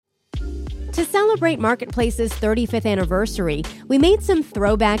To celebrate Marketplace's 35th anniversary, we made some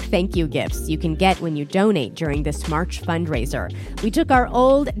throwback thank you gifts you can get when you donate during this March fundraiser. We took our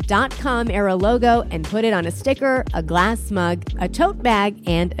old .com era logo and put it on a sticker, a glass mug, a tote bag,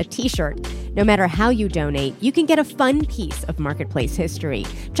 and a t-shirt. No matter how you donate, you can get a fun piece of Marketplace history.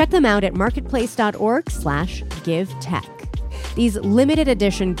 Check them out at marketplace.org/givetech. These limited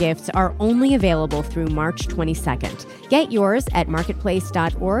edition gifts are only available through March 22nd. Get yours at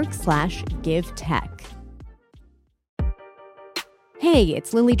marketplace.org/givetech. Hey,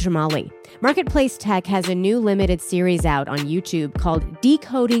 it's Lily Jamali. Marketplace Tech has a new limited series out on YouTube called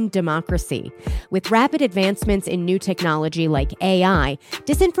Decoding Democracy. With rapid advancements in new technology like AI,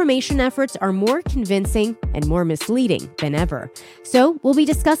 disinformation efforts are more convincing and more misleading than ever. So we'll be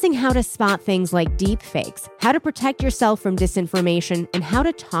discussing how to spot things like deepfakes, how to protect yourself from disinformation, and how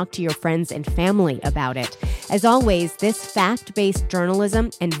to talk to your friends and family about it. As always, this fact-based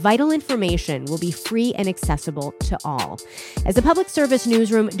journalism and vital information will be free and accessible to all. As a public service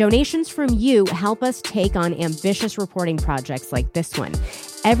newsroom, donations from you help us take on ambitious reporting projects like this one.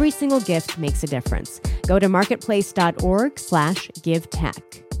 Every single gift makes a difference. Go to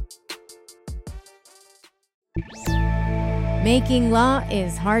marketplace.org/givetech. Making law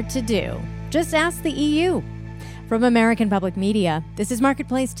is hard to do. Just ask the EU. From American Public Media, this is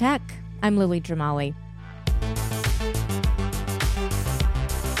Marketplace Tech. I'm Lily Jamali.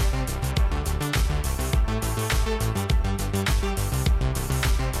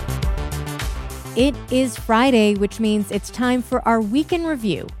 It is Friday, which means it's time for our weekend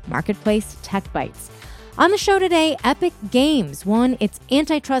review, Marketplace Tech Bites. On the show today, Epic Games won its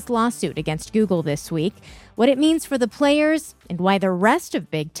antitrust lawsuit against Google this week, what it means for the players, and why the rest of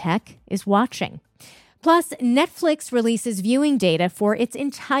big tech is watching. Plus, Netflix releases viewing data for its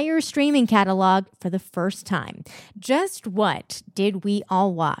entire streaming catalog for the first time. Just what did we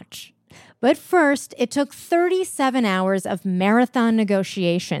all watch? But first, it took 37 hours of marathon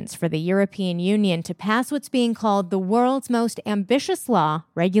negotiations for the European Union to pass what's being called the world's most ambitious law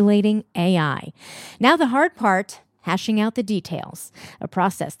regulating AI. Now the hard part, hashing out the details, a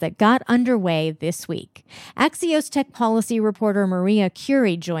process that got underway this week. Axios tech policy reporter Maria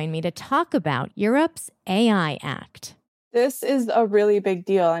Curi joined me to talk about Europe's AI Act. This is a really big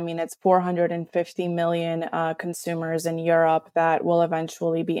deal. I mean, it's 450 million consumers in Europe that will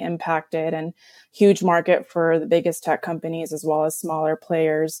eventually be impacted, and huge market for the biggest tech companies as well as smaller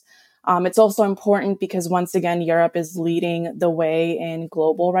players. It's also important because, once again, Europe is leading the way in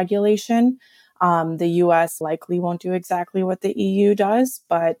global regulation. The US likely won't do exactly what the EU does,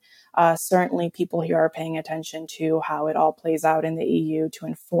 but certainly people here are paying attention to how it all plays out in the EU to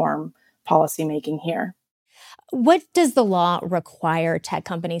inform policymaking here. What does the law require tech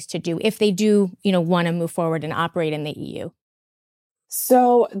companies to do if they do, want to move forward and operate in the EU?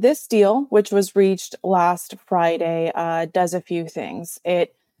 So this deal, which was reached last Friday, does a few things.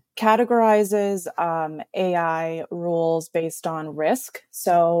 It categorizes AI rules based on risk.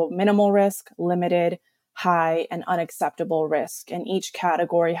 So minimal risk, limited, high, and unacceptable risk. And each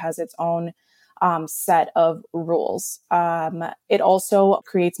category has its own set of rules. It also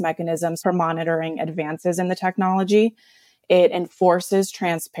creates mechanisms for monitoring advances in the technology. It enforces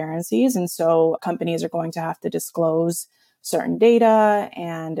transparencies. And so companies are going to have to disclose certain data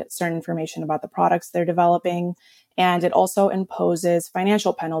and certain information about the products they're developing. And it also imposes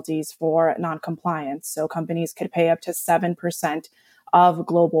financial penalties for noncompliance. So companies could pay up to 7% of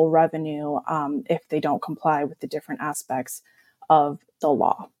global revenue if they don't comply with the different aspects of the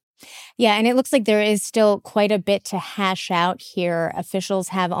law. Yeah, and it looks like there is still quite a bit to hash out here. Officials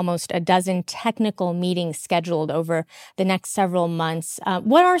have almost a dozen technical meetings scheduled over the next several months.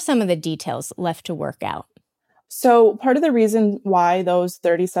 What are some of the details left to work out? So part of the reason why those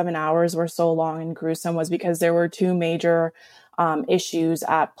 37 hours were so long and gruesome was because there were two major issues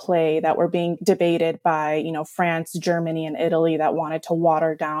at play that were being debated by, France, Germany, and Italy that wanted to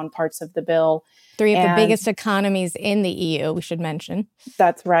water down parts of the bill. Three of the biggest economies in the EU, we should mention.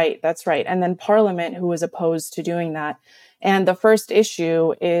 That's right. And then Parliament, who was opposed to doing that. And the first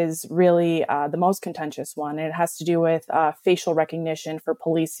issue is really the most contentious one. And it has to do with facial recognition for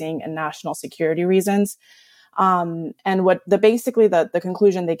policing and national security reasons. And what the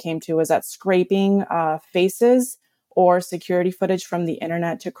conclusion they came to was that scraping faces or security footage from the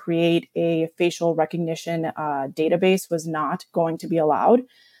internet to create a facial recognition database was not going to be allowed,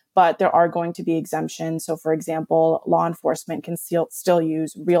 but there are going to be exemptions. So, for example, law enforcement can still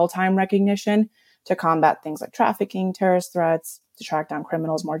use real-time recognition to combat things like trafficking, terrorist threats, to track down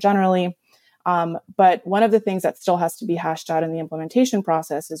criminals more generally. But one of the things that still has to be hashed out in the implementation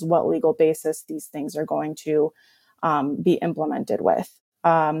process is what legal basis these things are going to be implemented with.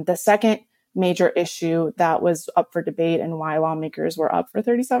 The second major issue that was up for debate and why lawmakers were up for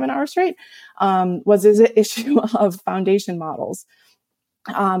 37 hours straight was this issue of foundation models.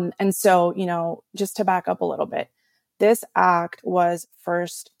 And so, just to back up a little bit, this act was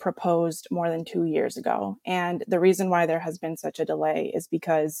first proposed more than 2 years ago. And the reason why there has been such a delay is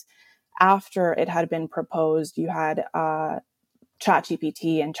because after it had been proposed, you had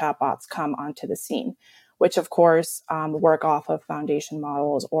ChatGPT and chatbots come onto the scene, which of course work off of foundation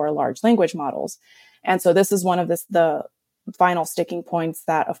models or large language models. And so this is one of the final sticking points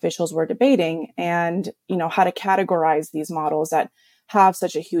that officials were debating, and how to categorize these models that have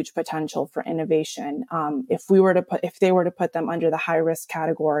such a huge potential for innovation. If they were to put them under the high risk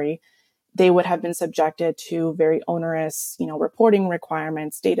category, they would have been subjected to very onerous, reporting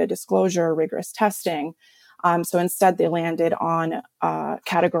requirements, data disclosure, rigorous testing. So instead, they landed on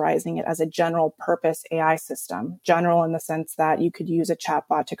categorizing it as a general purpose AI system. General in the sense that you could use a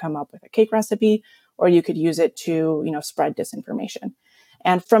chatbot to come up with a cake recipe, or you could use it to, spread disinformation.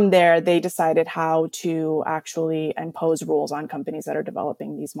 And from there, they decided how to actually impose rules on companies that are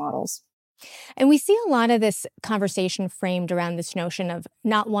developing these models. And we see a lot of this conversation framed around this notion of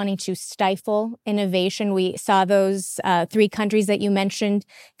not wanting to stifle innovation. We saw those 3 countries that you mentioned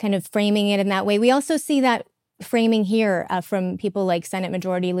kind of framing it in that way. We also see that framing here from people like Senate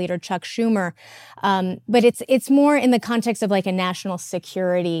Majority Leader Chuck Schumer. But it's more in the context of like a national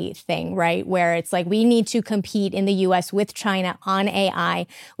security thing, right? Where it's like we need to compete in the U.S. with China on AI.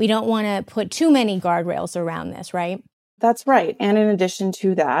 We don't want to put too many guardrails around this, right? That's right. And in addition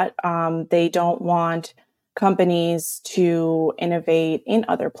to that, they don't want companies to innovate in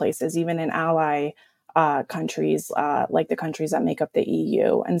other places, even in ally countries, like the countries that make up the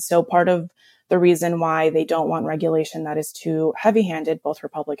EU. And so part of the reason why they don't want regulation that is too heavy-handed, both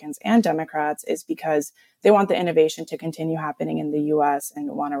Republicans and Democrats, is because they want the innovation to continue happening in the US and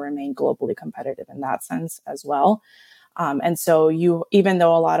want to remain globally competitive in that sense as well. And so even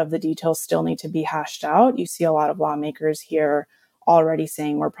though a lot of the details still need to be hashed out, you see a lot of lawmakers here already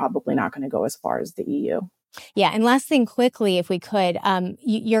saying we're probably not going to go as far as the EU. Yeah. And last thing quickly, if we could,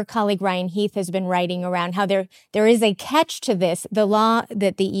 your colleague Ryan Heath has been writing around how there is a catch to this. The law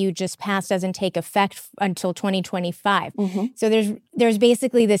that the EU just passed doesn't take effect until 2025. Mm-hmm. So there's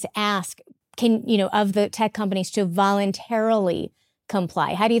basically this ask of the tech companies to voluntarily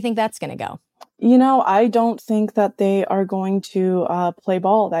comply. How do you think that's going to go? I don't think that they are going to play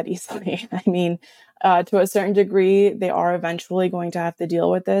ball that easily. I mean, to a certain degree, they are eventually going to have to deal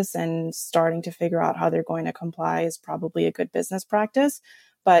with this, and starting to figure out how they're going to comply is probably a good business practice.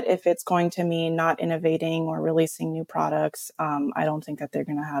 But if it's going to mean not innovating or releasing new products, I don't think that they're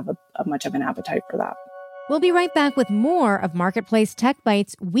going to have much of an appetite for that. We'll be right back with more of Marketplace Tech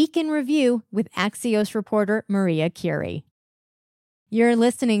Bites Week in Review with Axios reporter Maria Curi. You're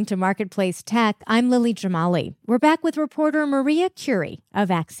listening to Marketplace Tech. I'm Lily Jamali. We're back with reporter Maria Curi of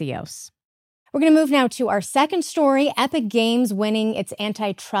Axios. We're going to move now to our second story, Epic Games winning its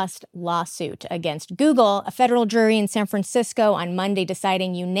antitrust lawsuit against Google. A federal jury in San Francisco on Monday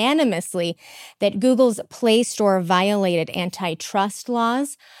deciding unanimously that Google's Play Store violated antitrust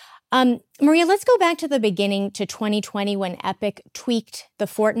laws. Maria, let's go back to the beginning to 2020 when Epic tweaked the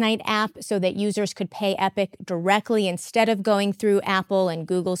Fortnite app so that users could pay Epic directly instead of going through Apple and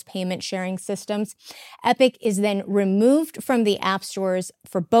Google's payment sharing systems. Epic is then removed from the app stores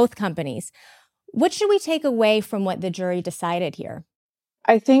for both companies. What should we take away from what the jury decided here?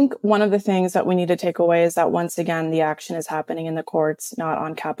 I think one of the things that we need to take away is that once again, the action is happening in the courts, not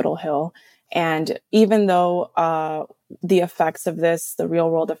on Capitol Hill. And even though the effects of this, the real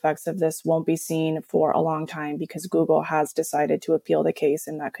world effects of this, won't be seen for a long time because Google has decided to appeal the case,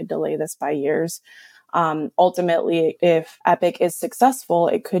 and that could delay this by years. Ultimately, if Epic is successful,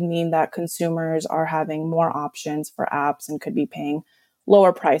 it could mean that consumers are having more options for apps and could be paying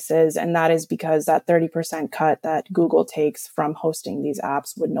lower prices. And that is because that 30% cut that Google takes from hosting these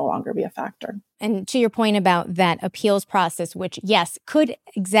apps would no longer be a factor. And to your point about that appeals process, which, yes, could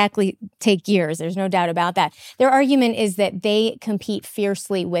exactly take years, there's no doubt about that. Their argument is that they compete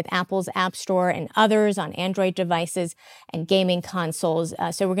fiercely with Apple's App Store and others on Android devices and gaming consoles.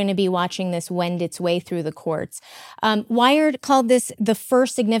 So we're going to be watching this wend its way through the courts. Wired called this the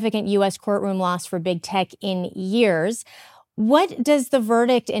first significant U.S. courtroom loss for big tech in years. What does the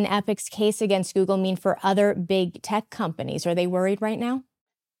verdict in Epic's case against Google mean for other big tech companies? Are they worried right now?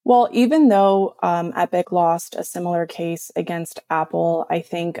 Well, even though Epic lost a similar case against Apple, I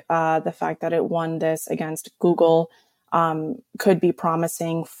think the fact that it won this against Google could be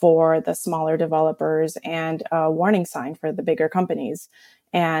promising for the smaller developers and a warning sign for the bigger companies.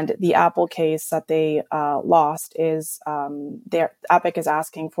 And the Apple case that they lost is Epic is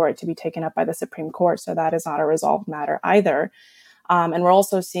asking for it to be taken up by the Supreme Court. So that is not a resolved matter either. And we're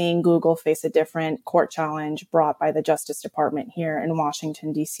also seeing Google face a different court challenge brought by the Justice Department here in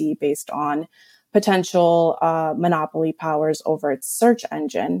Washington, D.C., based on potential monopoly powers over its search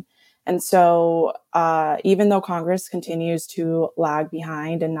engine. And so even though Congress continues to lag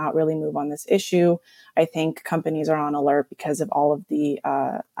behind and not really move on this issue, I think companies are on alert because of all of the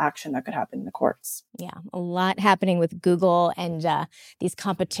action that could happen in the courts. Yeah, a lot happening with Google and these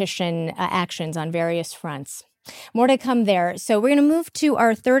competition actions on various fronts. More to come there. So we're going to move to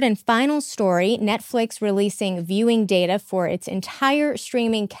our third and final story, Netflix releasing viewing data for its entire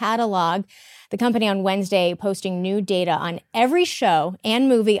streaming catalog. The company on Wednesday posting new data on every show and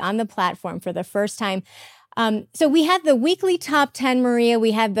movie on the platform for the first time. So we had the weekly top 10, Maria.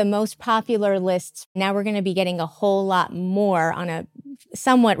 We had the most popular lists. Now we're going to be getting a whole lot more on a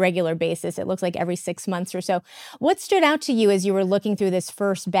somewhat regular basis. It looks like every 6 months or so. What stood out to you as you were looking through this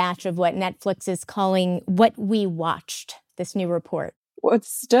first batch of what Netflix is calling what we watched, this new report? What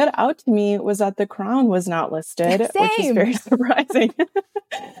stood out to me was that The Crown was not listed, which is very surprising.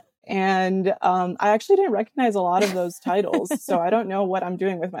 And I actually didn't recognize a lot of those titles, so I don't know what I'm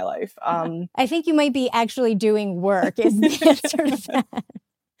doing with my life. I think you might be actually doing work is the answer to that.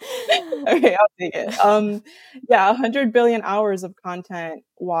 Okay, I'll take it. 100 billion hours of content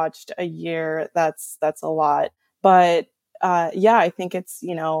watched a year. That's a lot. But I think it's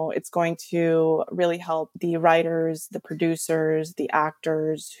going to really help the writers, the producers, the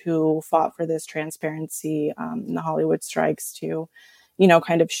actors who fought for this transparency in the Hollywood strikes to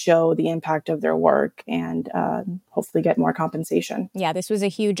kind of show the impact of their work and hopefully get more compensation. Yeah, this was a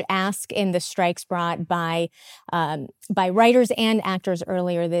huge ask in the strikes brought by writers and actors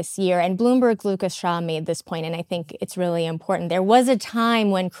earlier this year. And Bloomberg's Lucas Shaw made this point, and I think it's really important. There was a time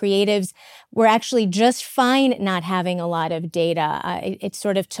when creatives were actually just fine not having a lot of data. It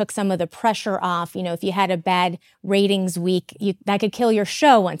sort of took some of the pressure off. If you had a bad ratings week, that could kill your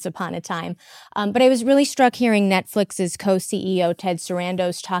show once upon a time. But I was really struck hearing Netflix's co-CEO, Ted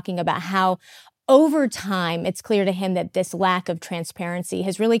Sarandos, talking about how over time, it's clear to him that this lack of transparency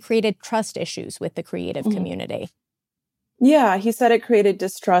has really created trust issues with the creative community. Yeah, he said it created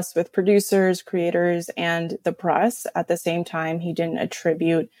distrust with producers, creators, and the press. At the same time, he didn't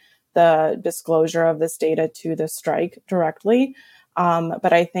attribute the disclosure of this data to the strike directly.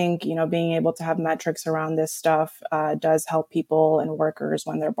 But I think, being able to have metrics around this stuff does help people and workers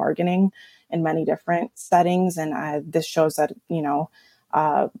when they're bargaining in many different settings. And this shows that,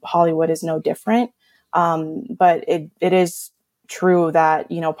 Hollywood is no different. But it is true that,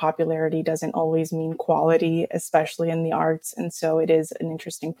 popularity doesn't always mean quality, especially in the arts. And so it is an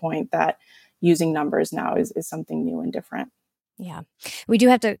interesting point that using numbers now is something new and different. Yeah. We do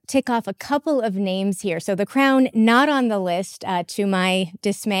have to tick off a couple of names here. So The Crown, not on the list, to my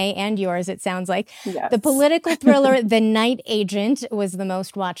dismay and yours, it sounds like. Yes. The political thriller The Night Agent was the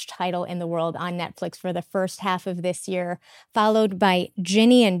most watched title in the world on Netflix for the first half of this year, followed by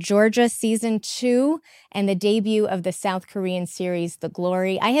Ginny and Georgia Season 2 and the debut of the South Korean series The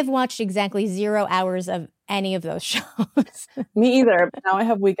Glory. I have watched exactly 0 hours of any of those shows. Me either. But now I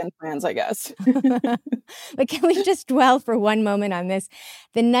have weekend plans, I guess. But can we just dwell for one moment on this?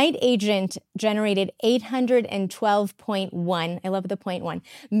 The Night Agent generated 812.1, I love the 0.1,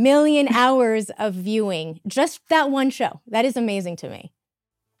 million hours of viewing. Just that one show. That is amazing to me.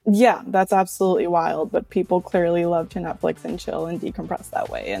 Yeah, that's absolutely wild. But people clearly love to Netflix and chill and decompress that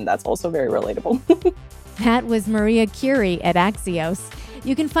way. And that's also very relatable. That was Maria Curi at Axios.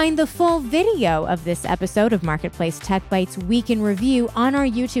 You can find the full video of this episode of Marketplace Tech Bites Week in Review on our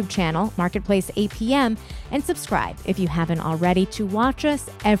YouTube channel, Marketplace APM, and subscribe if you haven't already to watch us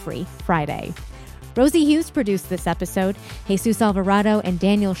every Friday. Rosie Hughes produced this episode. Jesus Alvarado and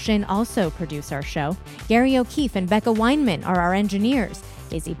Daniel Shin also produce our show. Gary O'Keefe and Becca Weinman are our engineers.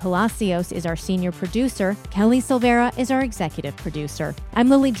 Daisy Palacios is our senior producer. Kelly Silvera is our executive producer.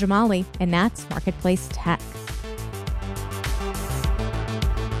 I'm Lily Jamali, and that's Marketplace Tech.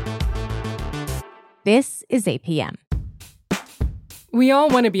 This is APM. We all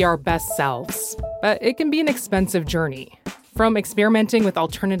want to be our best selves, but it can be an expensive journey. From experimenting with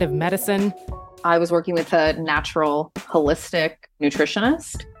alternative medicine. I was working with a natural, holistic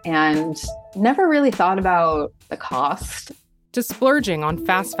nutritionist and never really thought about the cost. To splurging on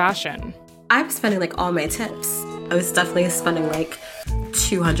fast fashion. I'm spending all my tips. I was definitely spending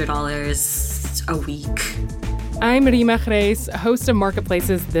 $200 a week. I'm Rima Jerez, host of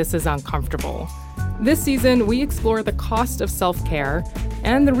Marketplace's This Is Uncomfortable. This season, we explore the cost of self-care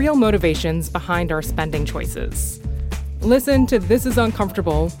and the real motivations behind our spending choices. Listen to This Is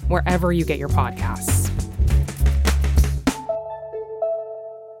Uncomfortable wherever you get your podcasts.